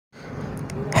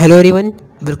Hello everyone,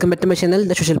 welcome back to my channel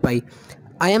The Social Pie.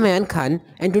 I am Ayan Khan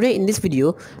and today in this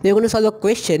video we are going to solve a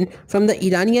question from the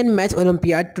Iranian Math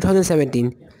Olympiad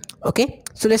 2017. Okay,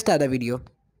 so let's start the video.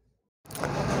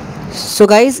 So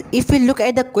guys, if we look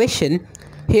at the question,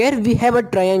 here we have a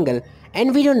triangle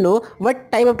and we don't know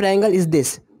what type of triangle is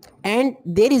this, and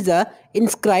there is a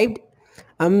inscribed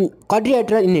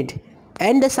quadrilateral in it,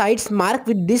 and the sides marked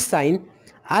with this sign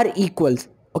are equals.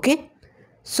 Okay,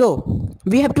 so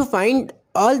we have to find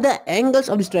all the angles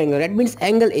of this triangle. That means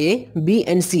angle A, B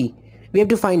and C. We have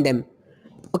to find them.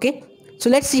 Okay, so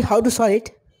let's see how to solve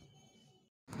it.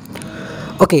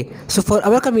 Okay, so for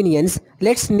our convenience,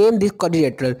 let's name this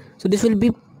quadrilateral. So this will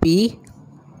be P,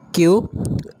 Q,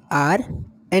 R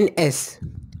and S,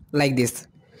 like this.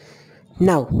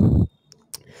 Now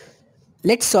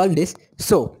let's solve this.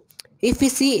 So if we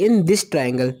see in this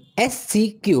triangle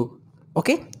SCQ,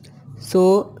 okay,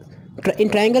 so in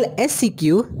triangle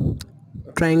SCQ,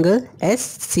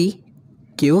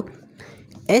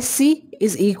 SC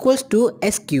is equals to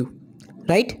SQ,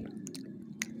 right?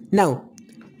 Now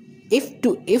if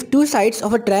two sides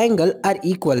of a triangle are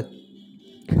equal,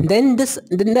 then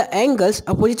the angles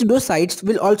opposite to those sides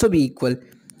will also be equal.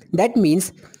 That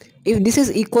means if this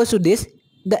is equal to this,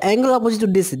 the angle opposite to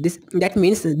this that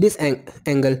means this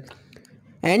angle,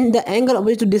 and the angle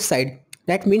opposite to this side,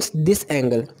 that means this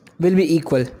angle, will be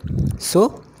equal.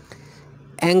 So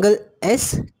angle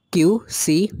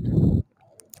SQC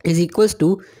is equals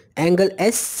to angle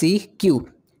SCQ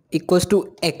equals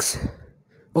to X.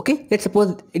 Okay, let's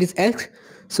suppose it is X,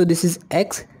 so this is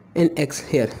X and X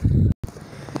here.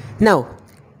 Now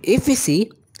if we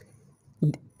see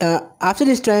after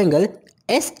this triangle,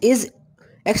 S is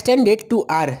extended to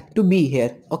R to B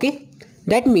here. Okay,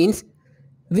 that means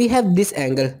we have this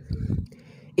angle.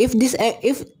 If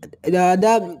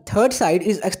the third side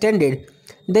is extended,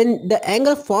 then the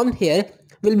angle formed here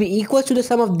will be equal to the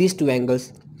sum of these two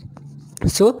angles.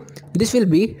 So this will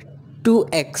be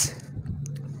 2x.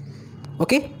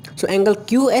 Okay, so angle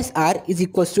QSR is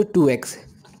equals to 2x.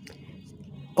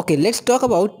 Okay, let's talk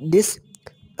about this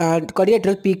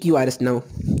quadrilateral PQRS now.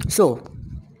 So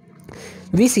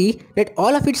we see that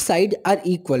all of its sides are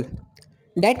equal.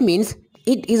 That means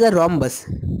it is a rhombus,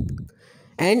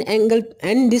 and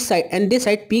this side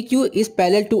PQ is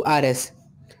parallel to RS.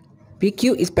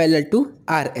 PQ is parallel to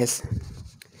RS.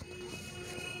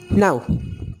 Now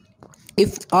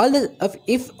if all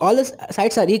the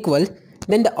sides are equal,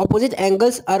 then the opposite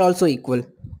angles are also equal.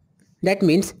 That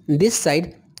means this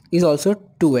side is also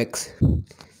 2x,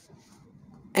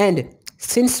 and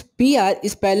since PR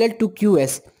is parallel to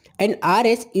QS and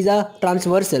RS is a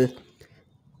transversal,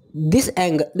 this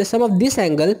angle, the sum of this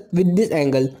angle with this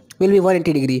angle will be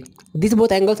 180 degree. These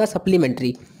both angles are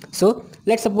supplementary. So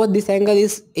let's suppose this angle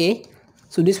is A,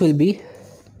 so this will be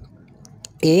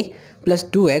A plus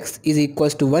 2x is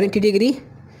equals to 180 degree.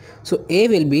 So A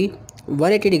will be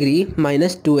 180 degree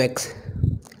minus 2x.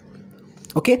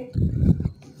 Okay,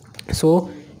 so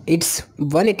it's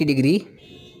 180 degree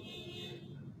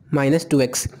minus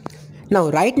 2x. Now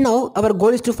right now our goal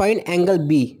is to find angle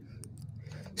B.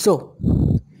 So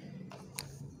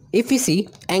if we see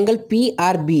angle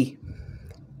PRB,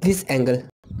 this angle,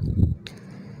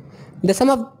 the sum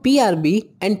of PRB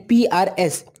and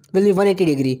PRS will be 180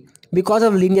 degree because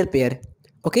of linear pair.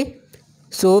 Okay,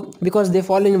 so because they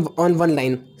fall in on one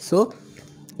line, so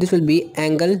this will be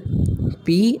angle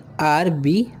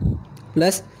PRB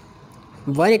plus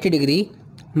 180 degree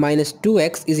minus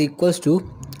 2x is equals to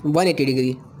 180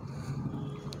 degree.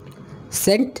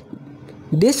 Send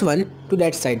this one to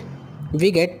that side, we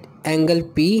get angle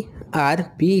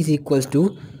PRB is equals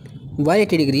to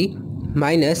 180 degree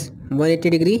minus 180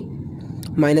 degree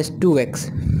minus 2x.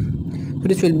 So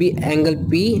this will be angle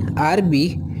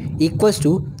PRB equals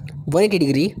to 180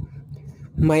 degree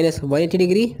minus 180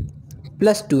 degree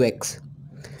plus 2x.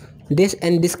 This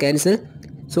and this cancel,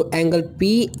 so angle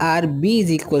PRB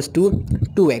is equals to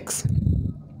 2x.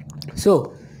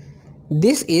 So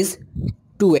this is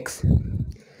 2x.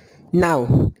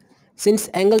 Now since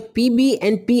angle PB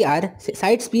and PR,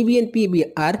 sides PB and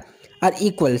PBR are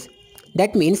equals,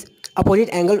 that means opposite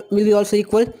angle will be also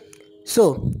equal.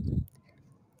 So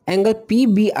angle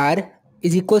PBR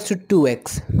is equals to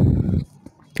 2x,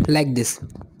 like this.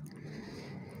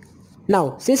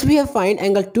 Now since we have find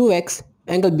angle 2x,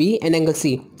 angle B and angle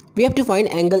C, we have to find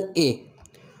angle A.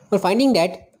 For finding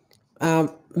that,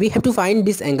 we have to find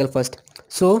this angle first.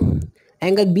 So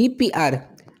angle BPR,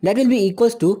 that will be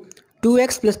equals to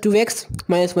 2x plus 2x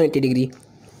minus 180 degree.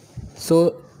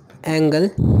 So angle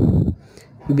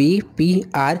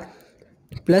BPR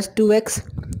plus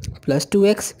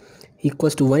 2x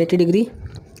equals to 180 degree.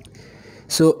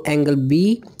 So angle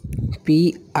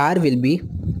BPR will be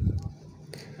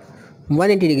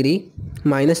 180 degree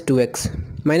minus 2x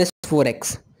minus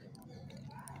 4x.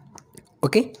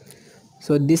 Okay,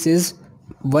 so this is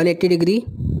 180 degree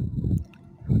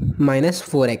minus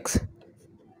 4x,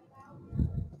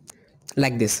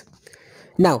 like this.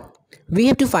 Now we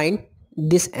have to find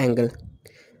this angle,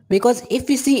 because if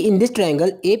we see in this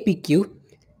triangle APQ,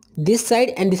 this side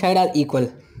and this side are equal.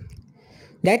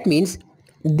 That means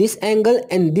this angle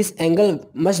and this angle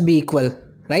must be equal,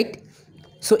 right?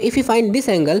 So if we find this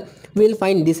angle, we will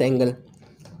find this angle.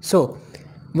 So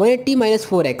 180 minus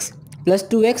 4x plus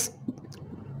 2x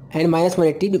and minus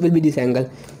 180 will be this angle.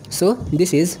 So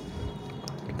this is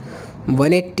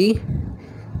 180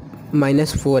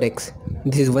 minus 4x.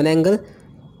 This is one angle,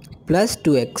 plus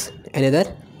 2x another,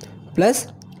 plus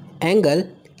angle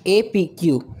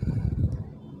APQ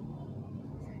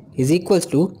is equals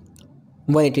to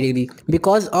 180 degree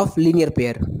because of linear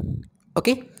pair.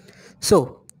 Okay,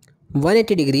 so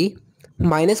 180 degree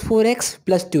minus 4x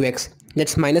plus 2x,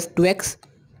 that's minus 2x,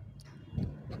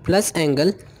 plus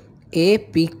angle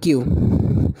APQ.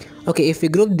 Okay, if we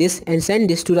group this and send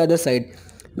this to the other side,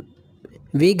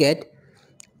 we get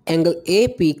angle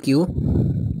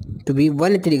APQ to be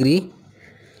 180 degree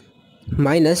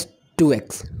minus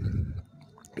 2x.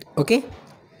 Okay,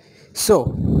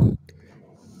 so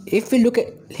if we look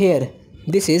at here,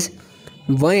 this is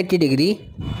 180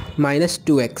 degree minus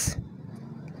 2x,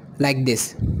 like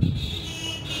this.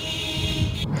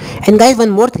 And guys, one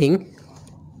more thing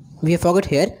we have forgot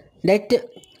here, that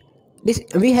this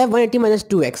we have 180 minus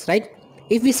 2x, right?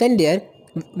 If we send there,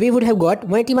 we would have got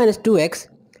 180 minus 2x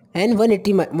and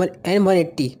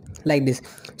 180 like this.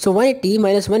 So 180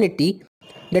 minus 180,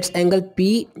 that's angle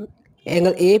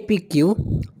APQ.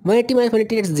 180 minus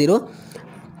 180, that's 0,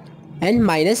 and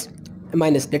minus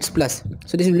that's plus,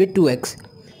 so this will be 2x.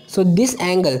 So this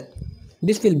angle,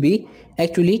 this will be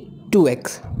actually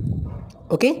 2x.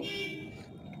 Okay,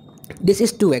 this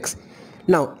is 2x.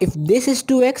 Now if this is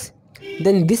 2x,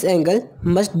 then this angle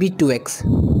must be 2x,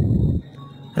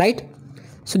 right?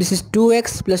 So this is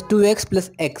 2x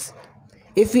plus x.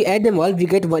 If we add them all, we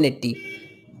get 180.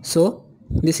 So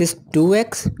this is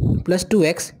 2x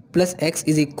plus x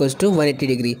is equals to 180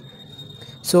 degree.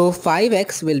 So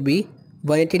 5x will be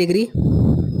 180 degree.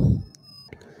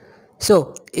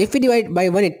 So if we divide by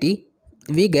 180,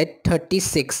 we get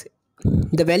 36.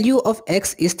 The value of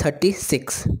x is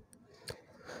 36.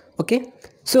 Okay,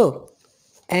 so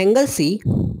angle C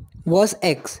was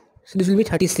x, so this will be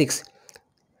 36.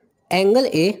 Angle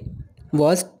A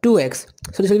was 2x,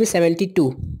 so this will be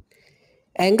 72.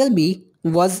 Angle B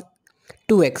was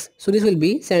 2x, so this will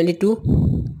be 72.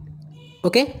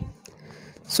 Okay,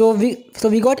 so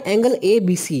we got angle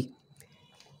ABC.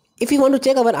 If we want to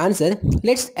check our answer,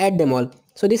 let's add them all.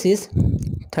 So this is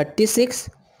 36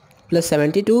 plus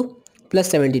 72 plus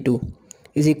 72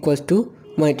 is equals to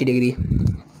 180 degree.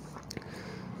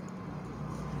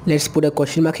 Let's put a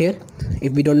question mark here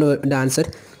if we don't know the answer.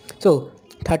 So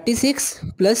 36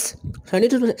 plus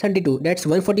 72, that's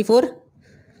 144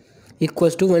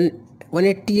 equals to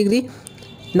 180 degree.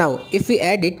 Now if we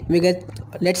add it, we get,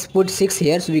 let's put 6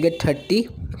 here, so we get 30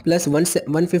 plus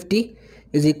 150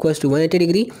 is equals to 180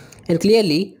 degree, and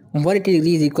clearly 180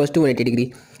 degree is equals to 180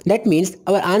 degree. That means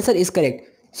our answer is correct.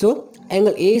 So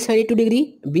angle A is 92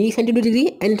 degree, B is 92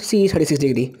 degree, and C is 36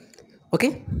 degree.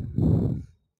 Okay,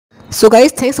 so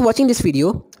guys, thanks for watching this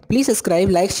video. Please subscribe,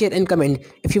 like, share and comment.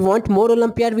 If you want more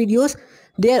Olympiad videos,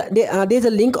 there's a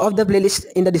link of the playlist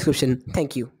in the description.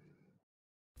 Thank you.